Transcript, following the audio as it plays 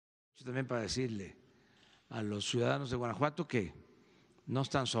También para decirle a los ciudadanos de Guanajuato que no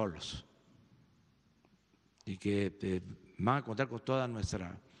están solos y que van a contar con toda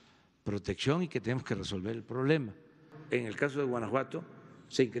nuestra protección y que tenemos que resolver el problema. En el caso de Guanajuato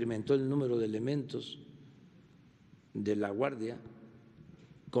se incrementó el número de elementos de la Guardia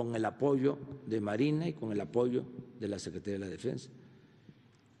con el apoyo de Marina y con el apoyo de la Secretaría de la Defensa.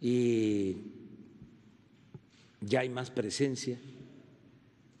 Y ya hay más presencia.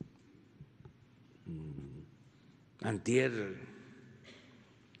 Antier,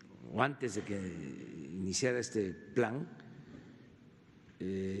 o antes de que iniciara este plan,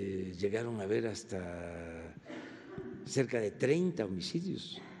 llegaron a haber hasta cerca de 30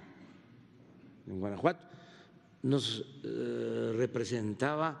 homicidios en Guanajuato. Nos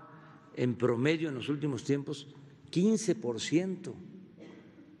representaba en promedio en los últimos tiempos 15%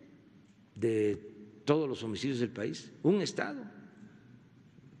 de todos los homicidios del país, un estado.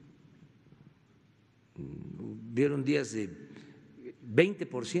 Vieron días de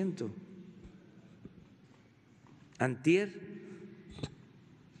 20%. Antier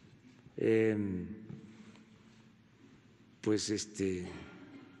pues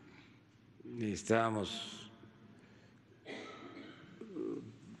estábamos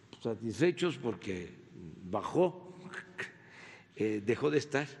satisfechos porque bajó, dejó de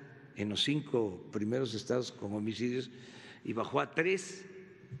estar en los 5 primeros estados con homicidios y bajó a 3,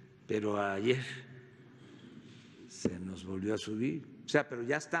 pero ayer se nos volvió a subir, o sea, pero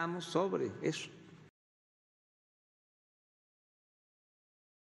ya estamos sobre eso.